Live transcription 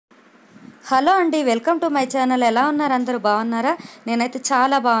Hello అండి, welcome to my channel. ఎలా ఉన్నారు? అందరూ బాగున్నారా? నేనైతే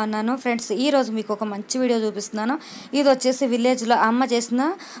చాలా బాగున్నాను ఫ్రెండ్స్. ఈరోజు మీకు ఒక మంచి వీడియో చూపిస్తున్నాను. ఇది వచ్చేసి విలేజ్లో అమ్మ చేసిన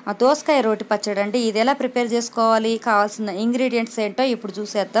దోసకాయ రోటి పచ్చడి అండి. ఇది ఎలా ప్రిపేర్ చేసుకోవాలి, కావాల్సిన ఇంగ్రీడియంట్స్ ఏంటో ఇప్పుడు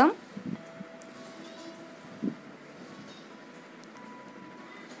చూసేద్దాం.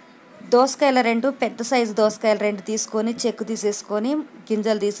 దోసకాయల రెండు పెద్ద సైజు దోసకాయలు రెండు తీసుకొని చెక్కు తీసేసుకొని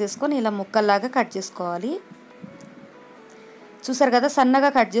గింజలు తీసేసుకొని ఇలా ముక్కల్లాగా కట్ చేసుకోవాలి. చూసారు కదా, సన్నగా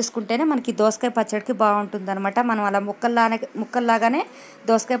కట్ చేసుకుంటేనే మనకి దోసకాయ పచ్చడికి బాగుంటుంది అనమాట. మనం అలా ముక్కల్లాగానే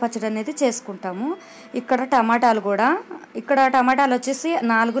దోసకాయ పచ్చడి అనేది చేసుకుంటాము. ఇక్కడ టమాటాలు వచ్చేసి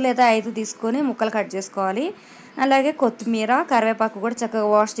 4 లేదా 5 తీసుకొని ముక్కలు కట్ చేసుకోవాలి. అలాగే కొత్తిమీర, కరివేపాకు కూడా చక్కగా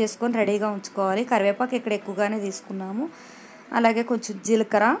వాష్ చేసుకొని రెడీగా ఉంచుకోవాలి. కరివేపాకు ఇక్కడ ఎక్కువగానే తీసుకున్నాము. అలాగే కొంచెం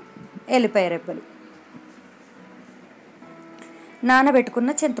జీలకర్ర, ఎల్లిపాయ రెబ్బలు,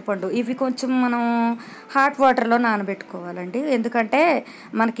 నానబెట్టుకున్న చింతపండు. ఇవి కొంచెం మనం హాట్ వాటర్లో నానబెట్టుకోవాలండి. ఎందుకంటే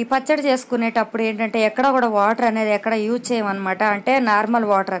మనకి పచ్చడి చేసుకునేటప్పుడు ఏంటంటే ఎక్కడ కూడా వాటర్ అనేది ఎక్కడ యూజ్ చేయమన్నమాట. అంటే నార్మల్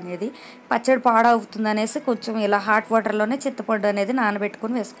వాటర్ అనేది పచ్చడి పాడవుతుంది అనేసి కొంచెం ఇలా హాట్ వాటర్లోనే చింతపండు అనేది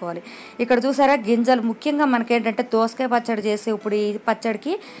నానబెట్టుకుని వేసుకోవాలి. ఇక్కడ చూసారా, గింజలు ముఖ్యంగా మనకేంటంటే దోసకాయ పచ్చడి చేసే ఇప్పుడు ఈ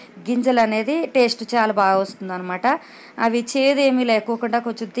పచ్చడికి గింజలు అనేది టేస్ట్ చాలా బాగా వస్తుంది అనమాట. అవి చేదేమీ లేకోకుండా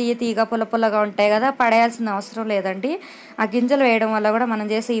కొంచెం తీయగా పుల్లగా ఉంటాయి కదా, పడేయాల్సిన అవసరం లేదండి. ఆ గింజలు వేయడం వల్ల కూడా మనం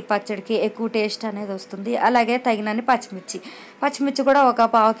చేసే ఈ పచ్చడికి ఎక్కువ టేస్ట్ అనేది వస్తుంది. అలాగే తగినన్ని పచ్చిమిర్చి కూడా ఒక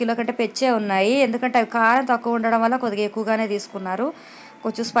 1/2 కిలో కంటే పెచ్చే ఉన్నాయి. ఎందుకంటే అవి కారం తక్కువ ఉండడం వల్ల కొద్దిగా ఎక్కువగానే తీసుకున్నారు.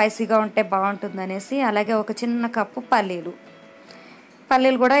 కొంచెం స్పైసీగా ఉంటే బాగుంటుంది అనేసి. అలాగే ఒక చిన్న కప్పు పల్లీలు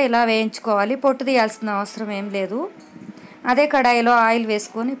కూడా ఇలా వేయించుకోవాలి. పొట్టు తీయాల్సిన అవసరం ఏం లేదు. అదే కడాయిలో ఆయిల్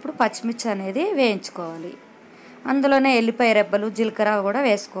వేసుకొని ఇప్పుడు పచ్చిమిర్చి అనేది వేయించుకోవాలి. అందులోనే ఎల్లిపాయ రెబ్బలు, జీలకర్ర కూడా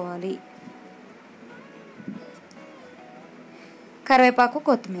వేసుకోవాలి. కరివేపాకు,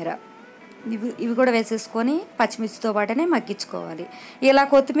 కొత్తిమీర ఇవి కూడా వేసేసుకొని పచ్చిమిర్చితో పాటునే మగ్గించుకోవాలి. ఇలా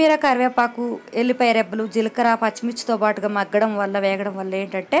కొత్తిమీర, కరివేపాకు, ఎల్లిపాయ రెబ్బలు, జీలకర్ర, పచ్చిమిర్చితో పాటుగా వేగడం వల్ల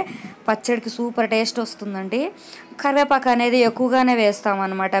ఏంటంటే పచ్చడికి సూపర్ టేస్ట్ వస్తుందండి. కరివేపాకు అనేది ఎక్కువగానే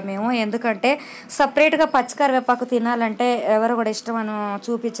వేస్తామన్నమాట మేము. ఎందుకంటే సపరేట్గా పచ్చి కరివేపాకు తినాలంటే ఎవరు కూడా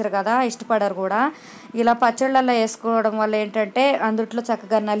చూపించరు కదా, ఇష్టపడరు కూడా. ఇలా పచ్చళ్ళల్లో వేసుకోవడం వల్ల ఏంటంటే అందుట్లో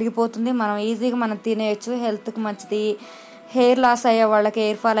చక్కగా నలిగిపోతుంది. మనం ఈజీగా తినేయచ్చు. హెల్త్కి మంచిది. హెయిర్ లాస్ అయ్యే వాళ్ళకి,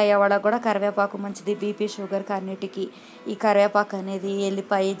 హెయిర్ ఫాల్ అయ్యే వాళ్ళకి కూడా కరివేపాకు మంచిది. బీపీ, షుగర్కి అన్నిటికీ ఈ కరివేపాకు అనేది,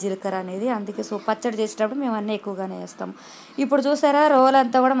 ఎల్లిపాయ, జీలకర్ర అనేది అందుకే పచ్చడి చేసేటప్పుడు మేము అన్నీ ఎక్కువగానే వేస్తాం. ఇప్పుడు చూసారా, రోల్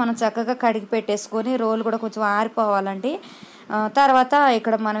అంతా కూడా మనం చక్కగా కడిగి పెట్టేసుకొని రోల్ కూడా కొంచెం ఆరిపోవాలండి. తర్వాత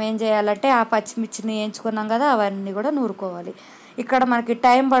ఇక్కడ మనం ఏం చేయాలంటే ఆ పచ్చిమిర్చిని వేయించుకున్నాం కదా, అవన్నీ కూడా నూరుకోవాలి. ఇక్కడ మనకి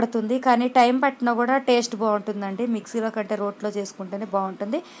టైం పడుతుంది, కానీ టైం పట్టినా కూడా టేస్ట్ బాగుంటుందండి. మిక్సీలో కంటే రోట్లో చేసుకుంటేనే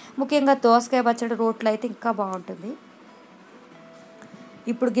బాగుంటుంది. ముఖ్యంగా దోసకాయ పచ్చడి రోట్లో అయితే ఇంకా బాగుంటుంది.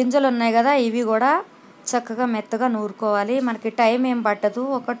 ఇప్పుడు గింజలు ఉన్నాయి కదా, ఇవి కూడా చక్కగా మెత్తగా నూరుకోవాలి. మనకి టైం ఏం పట్టదు,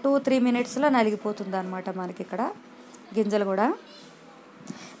 ఒక 2-3 మినిట్స్లో నలిగిపోతుంది అనమాట మనకి ఇక్కడ గింజలు కూడా.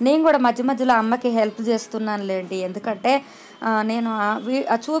 నేను కూడా మధ్యలో అమ్మకి హెల్ప్ చేస్తున్నానులేండి. ఎందుకంటే నేను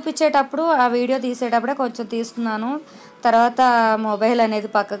చూపించేటప్పుడు ఆ వీడియో తీసేటప్పుడే కొంచెం తీస్తున్నాను. తర్వాత మొబైల్ అనేది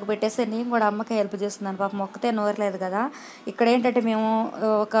పక్కకు పెట్టేసి నేను కూడా అమ్మకి హెల్ప్ చేస్తున్నాను. పాపం మొక్కతే నోరలేదు కదా. ఇక్కడ ఏంటంటే మేము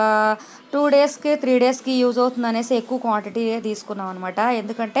ఒక 2 డేస్కి 3 డేస్కి యూజ్ అవుతుంది అనేసి ఎక్కువ క్వాంటిటీ తీసుకున్నాం అనమాట.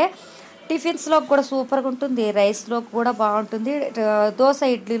 ఎందుకంటే టిఫిన్స్లోకి కూడా సూపర్గా ఉంటుంది, రైస్లోకి కూడా బాగుంటుంది, దోశ,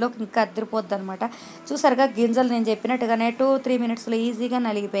 ఇడ్లీలోకి ఇంకా అద్దరిపోద్ది అనమాట. చూసారుగా, గింజలు నేను చెప్పినట్టుగానే 2-3 మినిట్స్లో ఈజీగా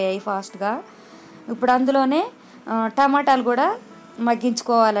నలిగిపోయాయి ఫాస్ట్గా. ఇప్పుడు అందులోనే టమాటాలు కూడా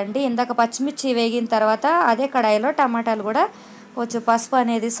మగ్గించుకోవాలండి. ఇందాక పచ్చిమిర్చి వేగిన తర్వాత అదే కడాయిలో టమాటాలు కూడా కొంచెం పసుపు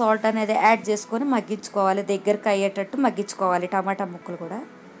అనేది, సాల్ట్ అనేది యాడ్ చేసుకొని మగ్గించుకోవాలి. దగ్గరికి అయ్యేటట్టు మగ్గించుకోవాలి టమాటా ముక్కలు కూడా.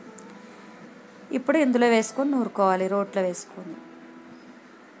 ఇప్పుడు ఇందులో వేసుకొని నూరుకోవాలి, రోట్లో వేసుకొని.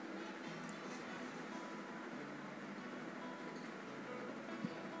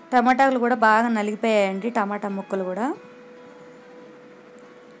 టమాటాలు కూడా బాగా నలిగిపోయాయండి, టమాటా ముక్కలు కూడా.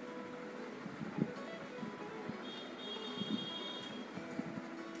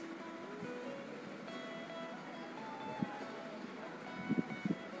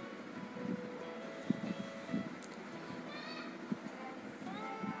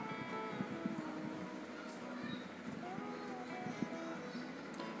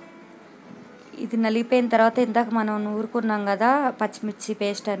 ఇది నలిగిపోయిన తర్వాత ఇందాక మనం నూరుకున్నాం కదా పచ్చిమిర్చి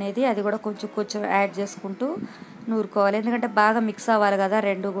పేస్ట్ అనేది, అది కూడా కొంచెం యాడ్ చేసుకుంటూ నూరుకోవాలి. ఎందుకంటే బాగా మిక్స్ అవ్వాలి కదా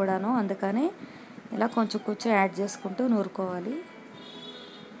రెండు కూడాను, అందుకని ఇలా కొంచెం యాడ్ చేసుకుంటూ నూరుకోవాలి.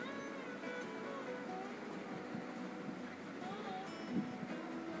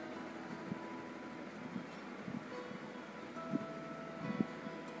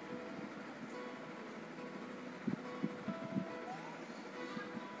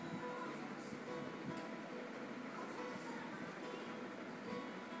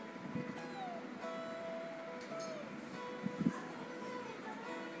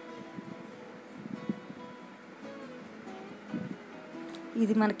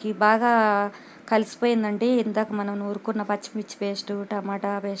 ఇది మనకి బాగా కలిసిపోయిందండి. ఇందాక మనం నూరుకున్న పచ్చిమిర్చి పేస్టు,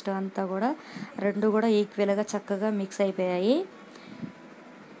 టమాటా పేస్టు అంతా కూడా రెండు కూడా ఈక్వల్గా చక్కగా మిక్స్ అయిపోయాయి.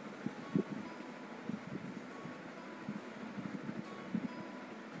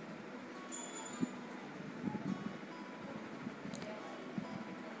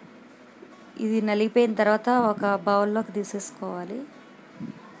 ఇది నలిగిపోయిన తర్వాత ఒక బౌల్లోకి తీసేసుకోవాలి.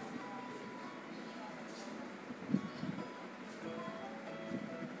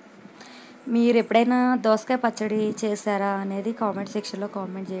 మీరు ఎప్పుడైనా దోసకాయ పచ్చడి చేశారా అనేది కామెంట్ సెక్షన్లో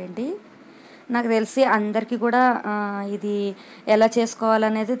కామెంట్ చేయండి. నాకు తెలిసి అందరికీ కూడా ఇది ఎలా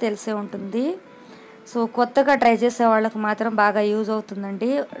చేసుకోవాలనేది తెలిసే ఉంటుంది. సో కొత్తగా ట్రై చేసే వాళ్ళకి మాత్రం బాగా యూజ్ అవుతుందండి.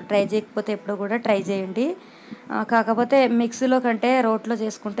 ట్రై చేయకపోతే ఎప్పుడు కూడా ట్రై చేయండి. కాకపోతే మిక్సీలో కంటే రోట్లో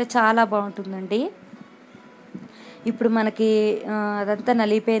చేసుకుంటే చాలా బాగుంటుందండి. ఇప్పుడు మనకి అదంతా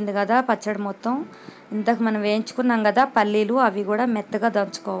నలిగిపోయింది కదా పచ్చడి మొత్తం. ఇంతకు మనం వేయించుకున్నాం కదా పల్లీలు, అవి కూడా మెత్తగా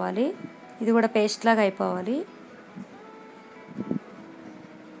దంచుకోవాలి. ఇది కూడా పేస్ట్ లాగా అయిపోవాలి.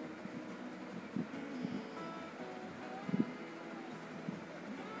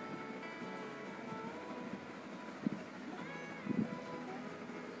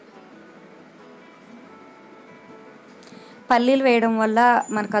 పల్లీలు వేయడం వల్ల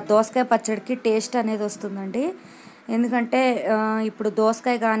మనకు ఆ దోసకాయ పచ్చడికి టేస్ట్ అనేది వస్తుందండి. ఎందుకంటే ఇప్పుడు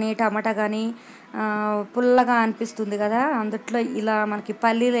దోసకాయ కానీ టమాటా కానీ పుల్లగా అనిపిస్తుంది కదా, అందుట్లో ఇలా మనకి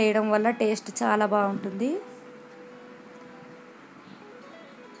పల్లీలు వేయడం వల్ల టేస్ట్ చాలా బాగుంటుంది.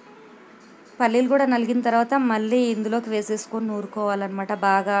 పల్లీలు కూడా నలిగిన తర్వాత మళ్ళీ ఇందులోకి వేసేసుకొని నూరుకోవాలన్నమాట.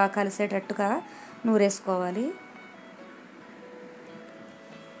 బాగా కలిసేటట్టుగా నూరేసుకోవాలి.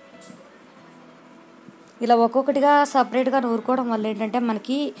 ఇలా ఒక్కొక్కటిగా సపరేట్గా నూరుకోవడం వల్ల ఏంటంటే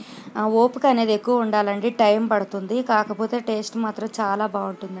మనకి ఓపిక అనేది ఎక్కువ ఉండాలండి, టైం పడుతుంది. కాకపోతే టేస్ట్ మాత్రం చాలా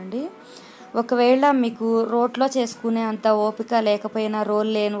బాగుంటుందండి. ఒకవేళ మీకు రోట్లో చేసుకునే అంత ఓపిక లేకపోయినా, రోల్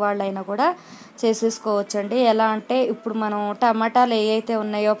లేని వాళ్ళైనా కూడా చేసేసుకోవచ్చండి. ఎలా అంటే ఇప్పుడు మనం టమాటాలు ఏవైతే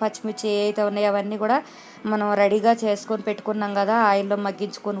ఉన్నాయో, పచ్చిమిర్చి ఏవైతే ఉన్నాయో అవన్నీ కూడా మనం రెడీగా చేసుకొని పెట్టుకున్నాం కదా, ఆయిల్లో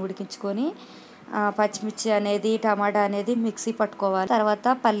మగ్గించుకొని ఉడికించుకొని పచ్చిమిర్చి అనేది టమాటా అనేది మిక్సీ పట్టుకోవాలి. తర్వాత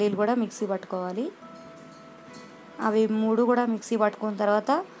పల్లీలు కూడా మిక్సీ పట్టుకోవాలి. అవి మూడు కూడా మిక్సీ పట్టుకున్న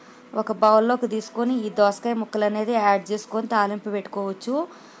తర్వాత ఒక బౌల్లోకి తీసుకొని ఈ దోసకాయ ముక్కలు అనేది యాడ్ చేసుకొని తాలింపు పెట్టుకోవచ్చు.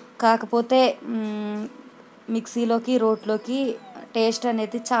 కాకపోతే మిక్సీలోకి రోట్లోకి టేస్ట్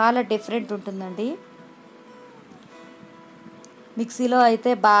అనేది చాలా డిఫరెంట్ ఉంటుందండి. మిక్సీలో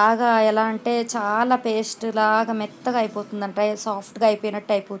అయితే బాగా ఎలా అంటే చాలా పేస్ట్ లాగా మెత్తగా అయిపోతుందంట, సాఫ్ట్గా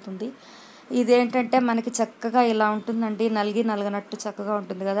అయిపోయినట్టు అయిపోతుంది. ఇదేంటంటే మనకి చక్కగా ఇలా ఉంటుందండి, నలిగినట్టు చక్కగా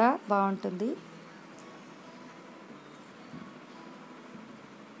ఉంటుంది కదా, బాగుంటుంది.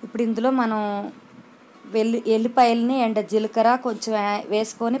 ఇప్పుడు ఇందులో మనం ఎల్లిపాయలని అండ్ జీలకర్ర కొంచెం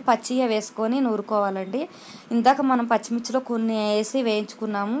వేసుకొని పచ్చిగా వేసుకొని నూరుకోవాలండి. ఇందాక మనం పచ్చిమిర్చిలో కొన్ని వేసి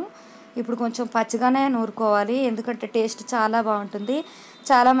వేయించుకున్నాము. ఇప్పుడు కొంచెం పచ్చిగానే నూరుకోవాలి, ఎందుకంటే టేస్ట్ చాలా బాగుంటుంది.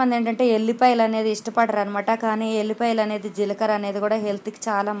 చాలామంది ఏంటంటే ఎల్లిపాయలు అనేది ఇష్టపడరు అనమాట, కానీ ఎల్లిపాయలు అనేది జీలకర్ర అనేది కూడా హెల్త్కి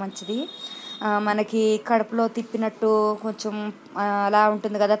చాలా మంచిది. మనకి కడుపులో తిప్పినట్టు కొంచెం అలా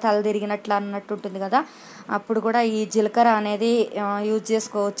ఉంటుంది కదా, తల తిరిగినట్లు అన్నట్టు ఉంటుంది కదా, అప్పుడు కూడా ఈ జీలకర్ర అనేది యూజ్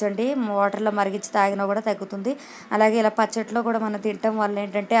చేసుకోవచ్చండి. వాటర్లో మరిగించి తాగినా కూడా తగ్గుతుంది. అలాగే ఇలా పచ్చట్లో కూడా మనం తినటం వల్ల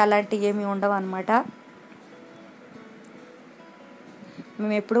ఏంటంటే అలాంటివి ఏమీ ఉండవు అనమాట.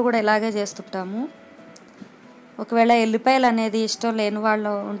 మేము ఎప్పుడు కూడా ఇలాగే చేస్తుంటాము. ఒకవేళ ఎల్లిపాయలు అనేది ఇష్టం లేని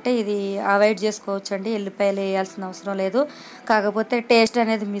వాళ్ళు ఉంటే ఇది అవాయిడ్ చేసుకోవచ్చండి, ఎల్లిపాయలు వేయాల్సిన అవసరం లేదు. కాకపోతే టేస్ట్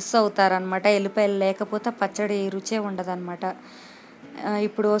అనేది మిస్ అవుతారనమాట, ఎల్లిపాయలు లేకపోతే పచ్చడి రుచే ఉండదన్నమాట.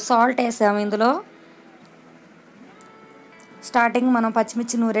 ఇప్పుడు సాల్ట్ వేసాము ఇందులో. స్టార్టింగ్ మనం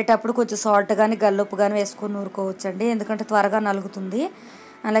పచ్చిమిర్చి నూరేటప్పుడు కొంచెం సాల్ట్ కానీ గల్లుప్పు కానీ వేసుకొని నూరుకోవచ్చండి, ఎందుకంటే త్వరగా నలుగుతుంది.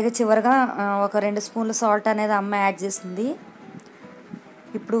 అలాగే చివరిగా ఒక 2 స్పూన్లు సాల్ట్ అనేది అమ్మ యాడ్ చేసింది.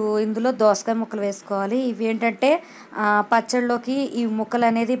 ఇప్పుడు ఇందులో దోసకాయ ముక్కలు వేసుకోవాలి. ఇవి ఏంటంటే పచ్చళ్ళలోకి ఈ ముక్కలు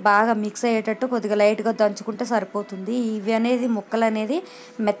అనేది బాగా మిక్స్ అయ్యేటట్టు కొద్దిగా లైట్గా దంచుకుంటే సరిపోతుంది. ఇవి అనేది ముక్కలు అనేది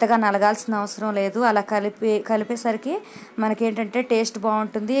మెత్తగా నలగాల్సిన అవసరం లేదు. అలా కలిపేసరికి మనకేంటంటే టేస్ట్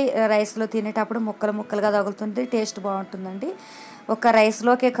బాగుంటుంది. రైస్లో తినేటప్పుడు ముక్కలుగా తగులుతుంది, టేస్ట్ బాగుంటుందండి. ఒక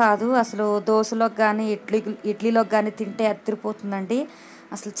రైస్లోకే కాదు, అసలు దోశలోకి కానీ ఇడ్లీలోకి కానీ తింటే అదిరిపోతుందండి,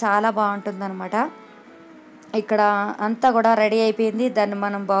 అసలు చాలా బాగుంటుంది అనమాట. ఇక్కడ అంతా కూడా రెడీ అయిపోయింది. దాన్ని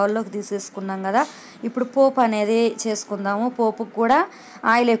మనం బౌల్లోకి తీసేసుకున్నాం కదా. ఇప్పుడు పోపు అనేది చేసుకుందాము. పోపుకు కూడా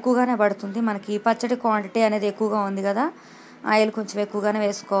ఆయిల్ ఎక్కువగానే పడుతుంది. మనకి పచ్చడి క్వాంటిటీ అనేది ఎక్కువగా ఉంది కదా, ఆయిల్ కొంచెం ఎక్కువగానే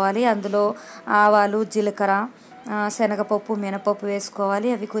వేసుకోవాలి. అందులో ఆవాలు, జీలకర్ర, శనగపప్పు, మినపప్పు వేసుకోవాలి.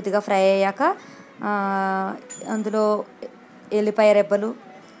 అవి కొద్దిగా ఫ్రై అయ్యాక అందులో ఎల్లిపాయ రెబ్బలు,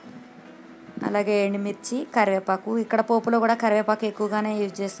 అలాగే ఎండుమిర్చి, కరివేపాకు. ఇక్కడ పోపులో కూడా కరివేపాకు ఎక్కువగానే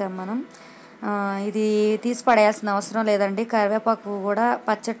యూజ్ చేసాం మనం. ఇది తీసి పడేయాల్సిన అవసరం లేదండి. కరివేపాకు కూడా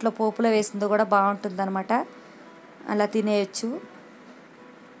పచ్చట్లో పోపులో వేసింది కూడా బాగుంటుంది అనమాట. అలా తినేయచ్చు.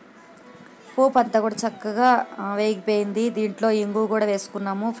 పోపు అంతా కూడా చక్కగా వేగిపోయింది. దీంట్లో ఇంగు కూడా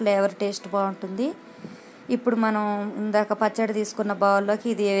వేసుకున్నాము, ఫ్లేవర్ టేస్ట్ బాగుంటుంది. ఇప్పుడు మనం ఇందాక పచ్చడి తీసుకున్న బౌల్లోకి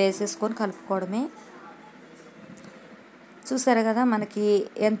ఇది వేసేసుకొని కలుపుకోవడమే. చూసారు కదా, మనకి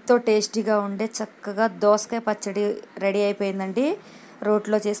ఎంతో టేస్టీగా ఉండే చక్కగా దోసకాయ పచ్చడి రెడీ అయిపోయిందండి.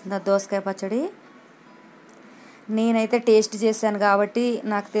 రోట్లో చేసిన దోసకాయ పచ్చడి. నేనైతే టేస్ట్ చేశాను కాబట్టి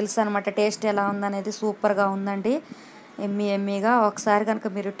నాకు తెలుసు అనమాట టేస్ట్ ఎలా ఉందనేది. సూపర్గా ఉందండి, ఎమ్మీగా. ఒకసారి కనుక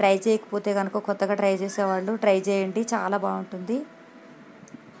మీరు ట్రై చేయకపోతే కనుక, కొత్తగా ట్రై చేసేవాళ్ళు ట్రై చేయండి, చాలా బాగుంటుంది.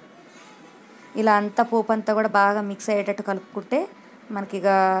 ఇలా అంతా పోపు అంతా కూడా బాగా మిక్స్ అయ్యేటట్టు కలుపుకుంటే మనకి ఇక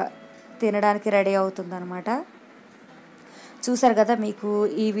తినడానికి రెడీ అవుతుంది అనమాట. చూసారు కదా, మీకు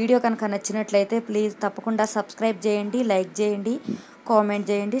ఈ వీడియో కనుక నచ్చినట్లయితే ప్లీజ్ తప్పకుండా సబ్స్క్రైబ్ చేయండి, లైక్ చేయండి, కామెంట్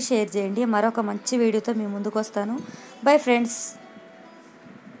చేయండి, షేర్ చేయండి. మరొక మంచి వీడియోతో మీ ముందుకు వస్తాను. Bye friends.